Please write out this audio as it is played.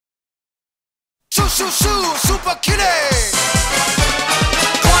Super Kirei.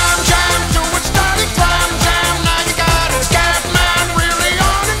 Glam jam, do it, start it, glam jam. Now you got it, Scatman really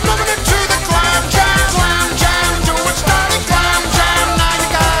on it, moving it to the glam jam. Glam jam, do it, start it, glam jam. Now you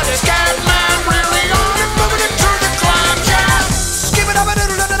got it, Scatman really on it, moving it to the glam jam. Skip it up a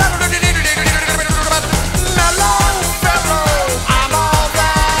little, mellow fellow, I'm all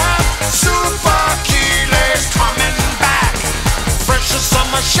that. Super Kirei's coming back. Fresh as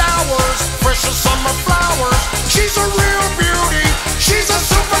summer showers, fresh as summer flowers. She's a real beauty, she's a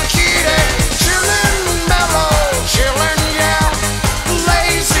super Kirei. Chillin, mellow, chillin, yeah.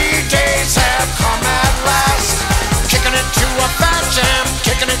 Lazy days have come at last. Kicking it to a fat jam,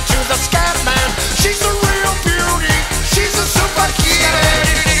 kicking it to the Scatman. She's a real beauty, she's a super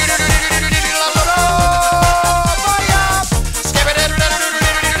Kirei.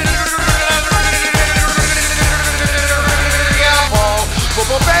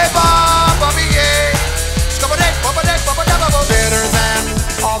 Better than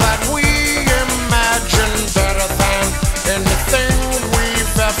all that we imagine, better than anything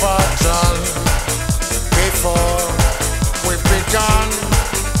we've ever done. Before we've begun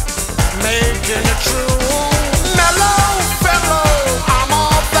making it true. Mellow fellow, I'm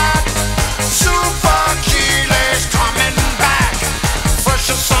all that. Super Kirei's coming back. Fresh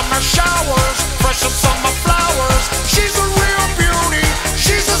as summer showers, fresh as summer flowers. She's a real beauty,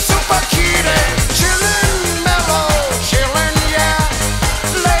 she's a super Kirei. Chillin, mellow, chillin, yeah.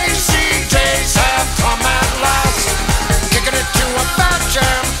 Lazy days have come at last. Kicking it to a fat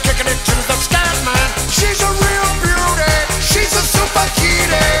jam, kicking it to the Scatman. She's a real beauty, she's a super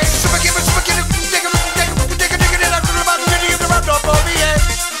Kirei. Super Kirei, super Kirei, dig it, dig it, dig it, dig it, dig it, dig it,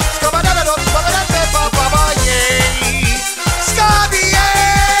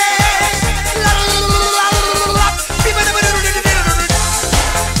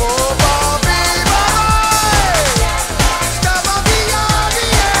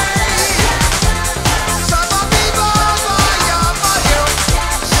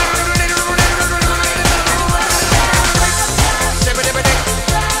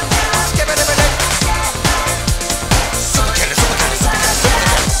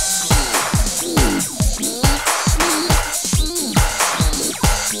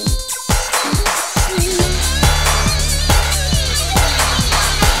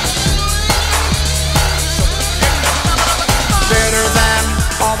 Better than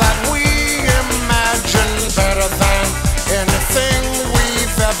all that we imagine, better than anything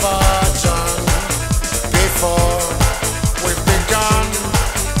we've ever done. Before we've begun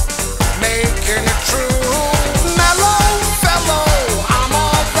making it true. Mellow fellow, I'm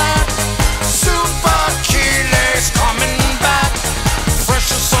all that. Super Kirei's coming back.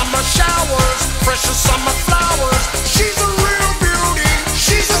 Fresh as summer showers, fresh as summer flowers. She's a real beauty,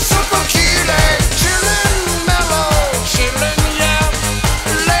 she's a super Kirei. Chillin, mellow, chillin, yeah.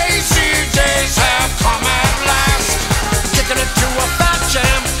 Lazy days have come at last. Kicking it to a fat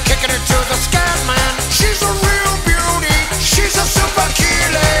jam, kicking it to the Scatman. She's a real beauty, she's a super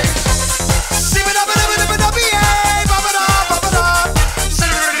Kirei.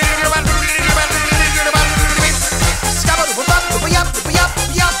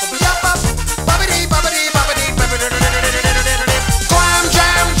 Glam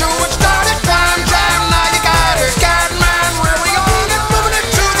jam, do it, start it, glam jam. Now you got it, Scatman really on it, moving it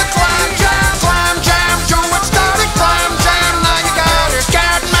to the glam jam. Glam jam, do it, start it, glam jam. Now you got it,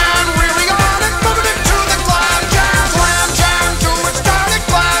 Scatman really on it, moving it to the glam jam. Glam jam, do it, start it,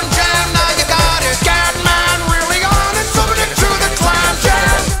 glam jam. Now you got it, Scatman really on it, moving it to the glam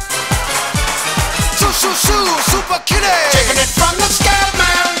jam. Super Kirei, taking it from the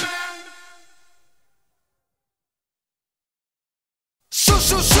Scatman.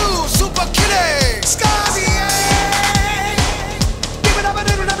 Super Kirei, give it up a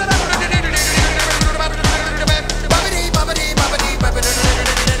little, Super Kirei, give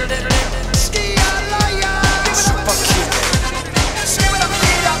it up, Super Kirei, Super Kirei,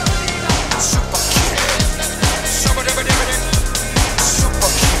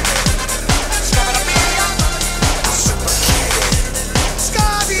 Super Kirei.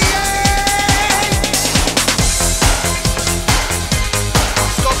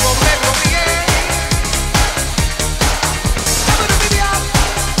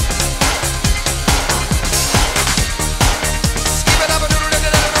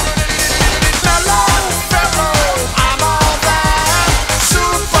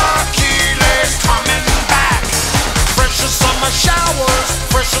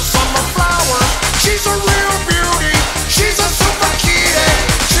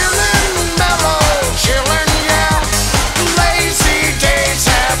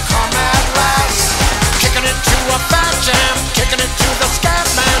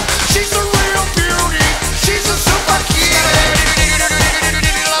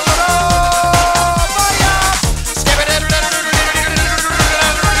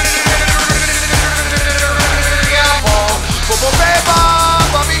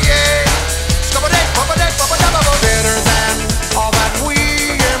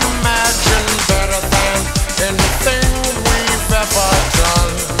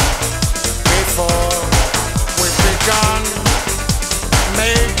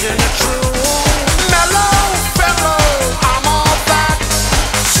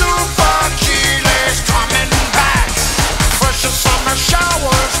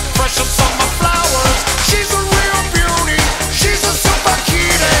 precious summer flowers. She's a real beauty, she's a super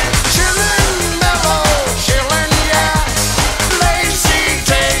kitty. Chillin, mellow, chillin, yeah. Lazy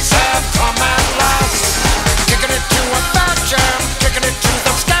days have come at last. Kicking it to a fat jam, kicking it to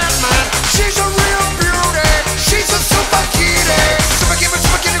the Scatman. She's a real beauty, she's a super kitty. Super kitty,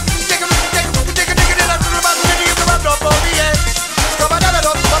 super kitty, dig it, dig it, dig it, dig it, dig it, yeah. Ski-Ba-Bop-Ba-Dop-Bop, yeah.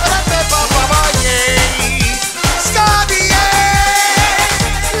 Scotty,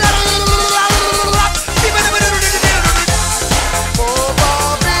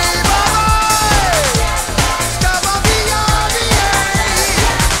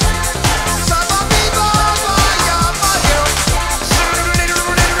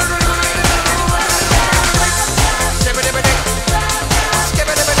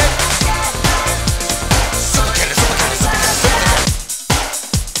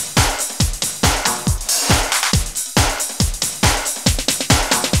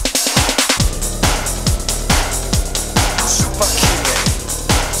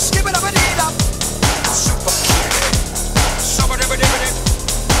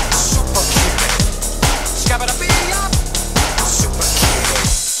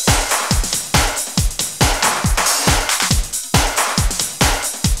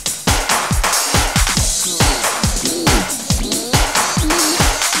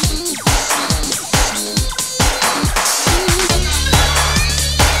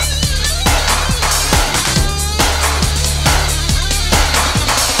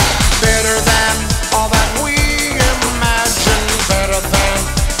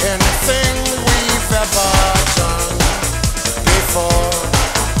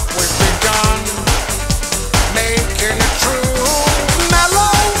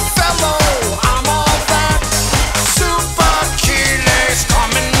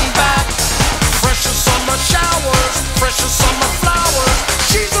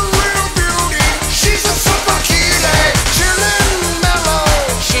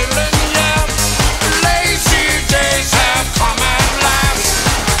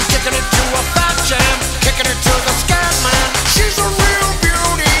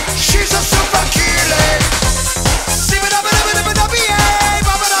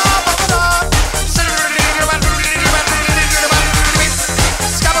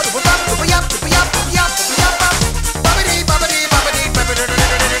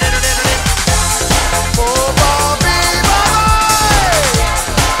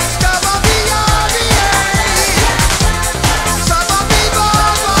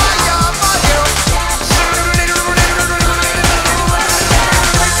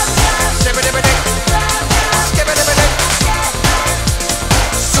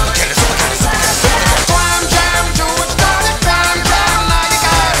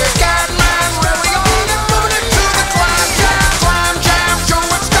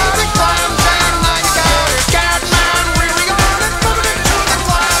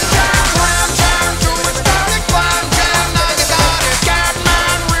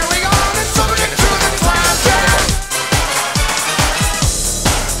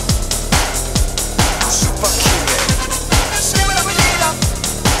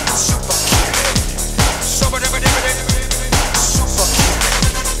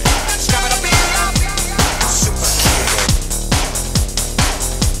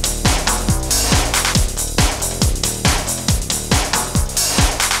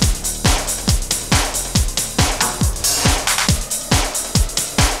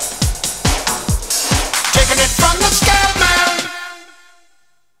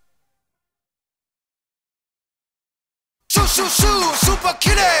 super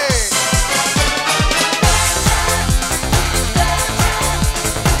kitty.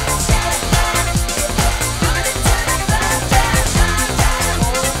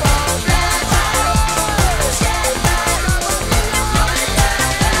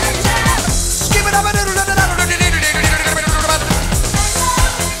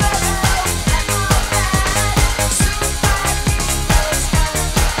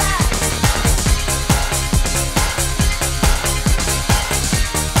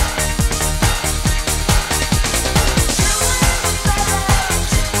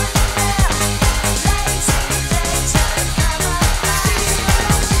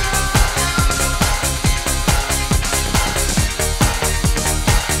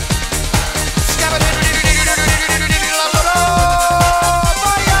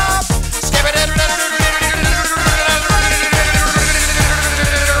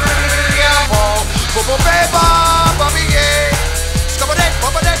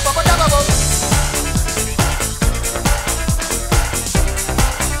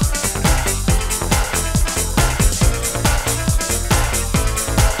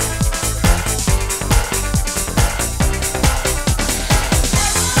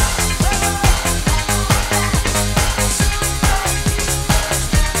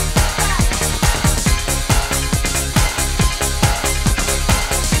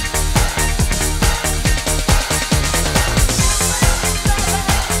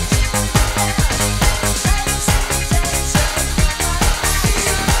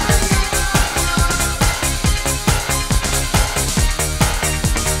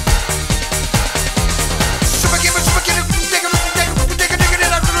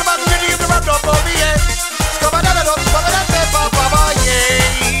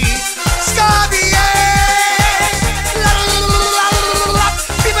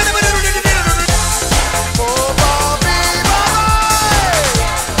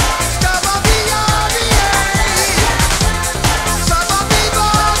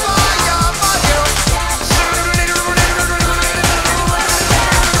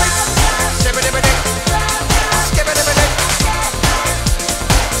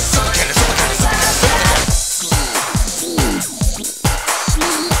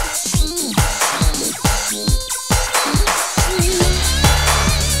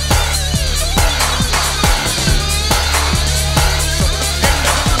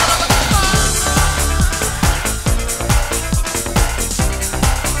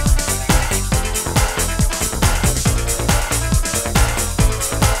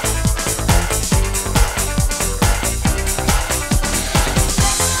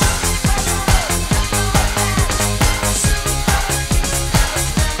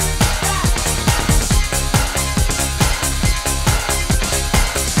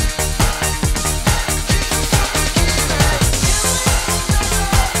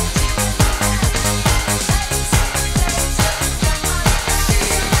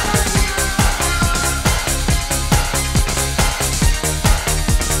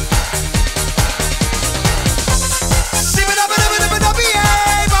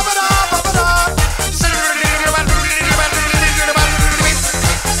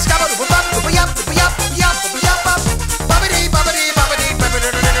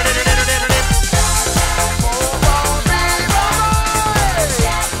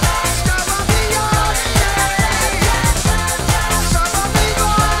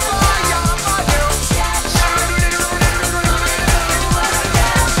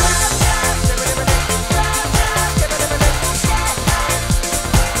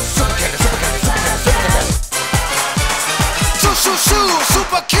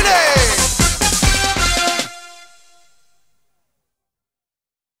 Kirei.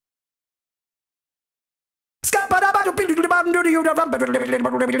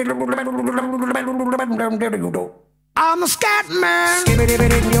 I'm a Scatman.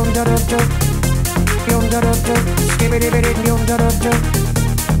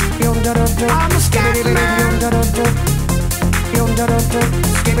 I'm a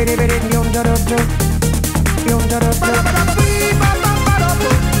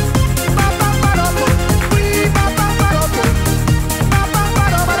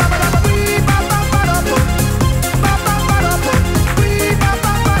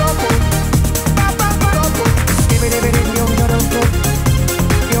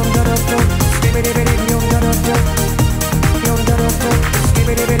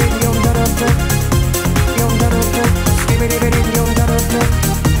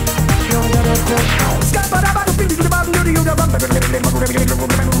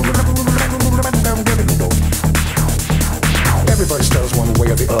Everybody stutters one way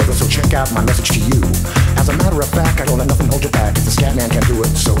or the other, so check out my message to you. As a matter of fact, I don't let nothing hold you back. If the Scatman can do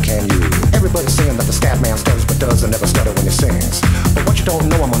it, so can you. Everybody's saying that the Scatman stutters but does and never stutter when he sings. But what you don't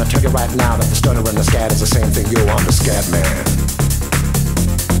know, I'm gonna tell you right now that the stutter and the scat is the same thing. Yo, I'm the Scatman.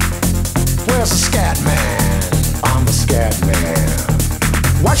 Where's the Scatman? I'm the Scatman.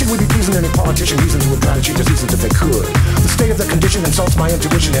 Why should we be pleasing any politician using to try to cheat diseases if they could? The state of the condition insults my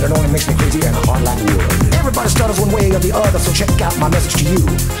intuition and it only makes me crazy and hard like wood. Everybody stutters one way or the other, so check out my message to you.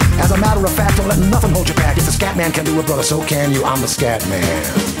 As a matter of fact, don't let nothing hold you back. If the Scatman can do it, brother, so can you. I'm the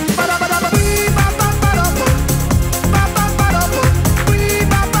Scatman.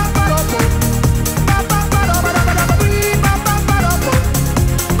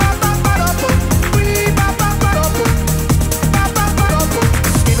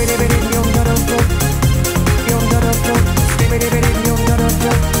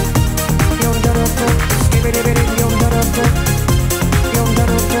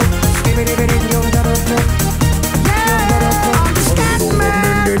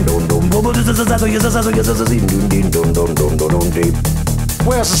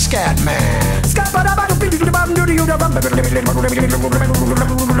 Where's the Scatman?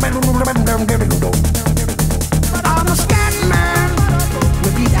 I'm a Scatman.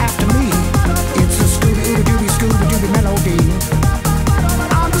 Repeat after me. It's a Scooby-Dooby melody.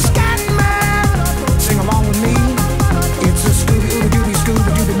 I'm the Scatman. Sing along with me. It's a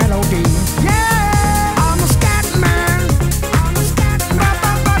Scooby-Dooby melody. Yeah, I'm a Scatman. I'm a Scatman.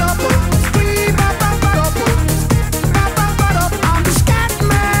 I'm the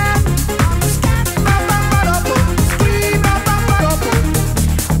Scatman.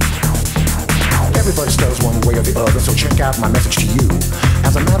 Everybody stutters one way or the other, so check out my message to you.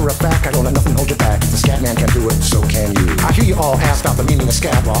 As a matter of fact, I don't let nothing hold you back. If the Scatman can do it, so can you. I hear you all ask about the meaning of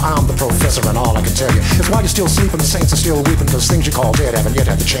scat. Well, I'm the professor and all I can tell you is why you're still sleeping, the saints are still weeping, because things you call dead haven't yet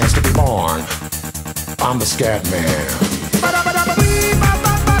had the chance to be born. I'm the Scatman.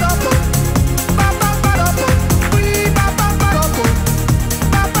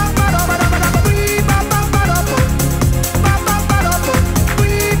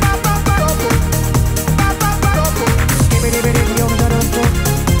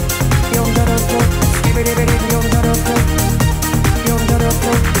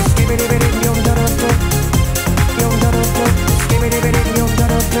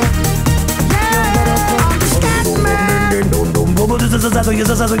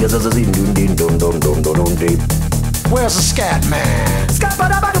 Where's the Scatman?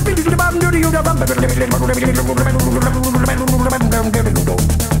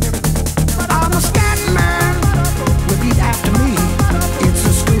 I'm a Scatman. Repeat after me. It's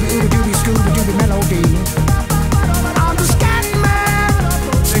a Scooby-Dooby melody. I'm the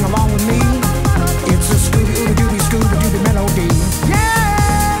Scatman. Sing along with me. It's a Scooby-Dooby melody.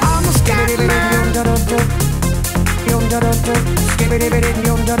 Yeah, I'm a Scatman.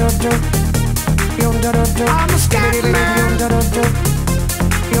 I'm a Scatman.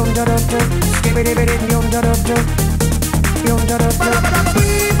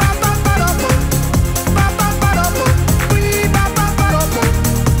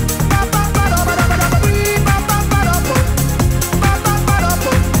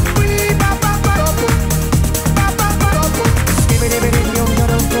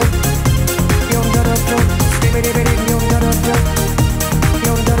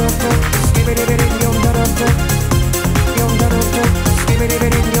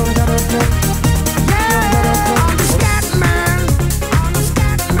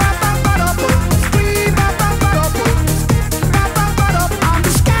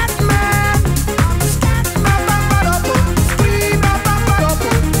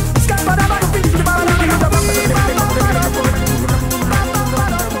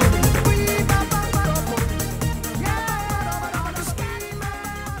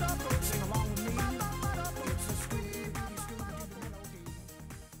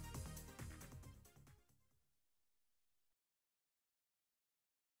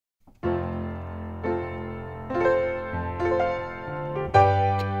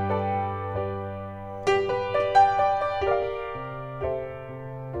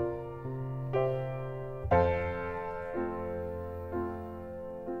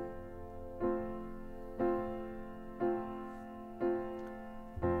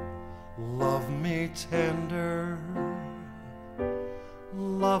 tender,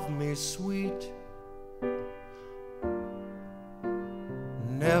 love me sweet,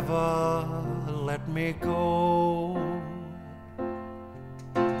 never let me go.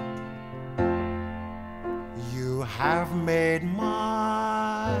 You have made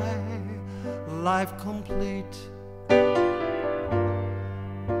my life complete,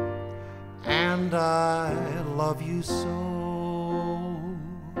 and I love you so.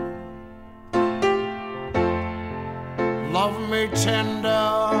 Love me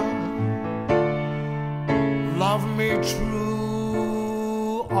tender, love me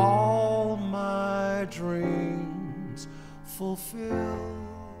true, all my dreams fulfill.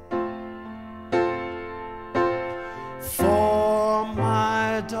 For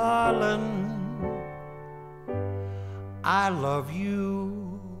my darling, I love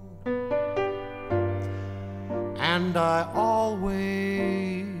you, and I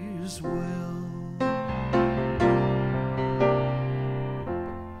always will.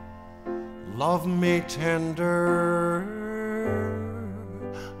 Love me tender,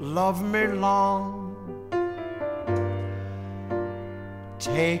 love me long,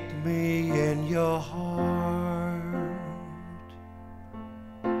 take me in your heart,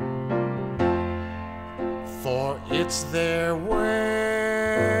 for it's there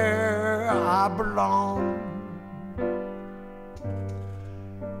where I belong,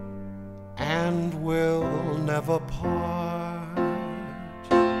 and will never part.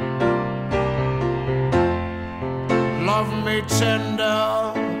 Love me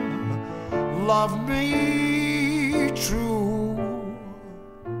tender, love me true,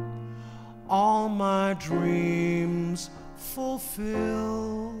 all my dreams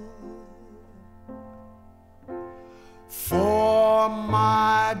fulfill. For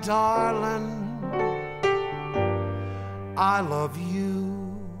my darling, I love you,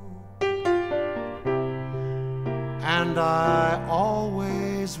 and I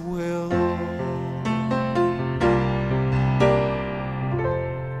always will.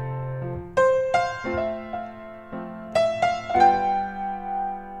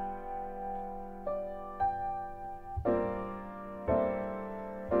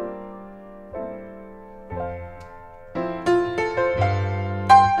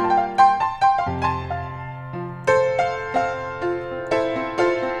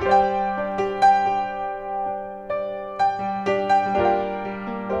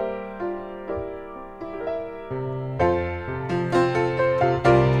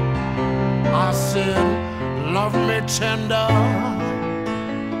 Love me tender,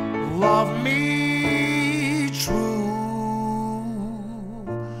 love me true,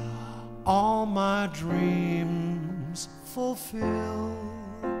 all my dreams fulfill.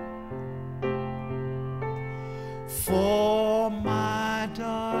 For my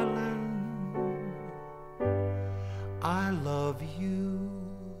darling,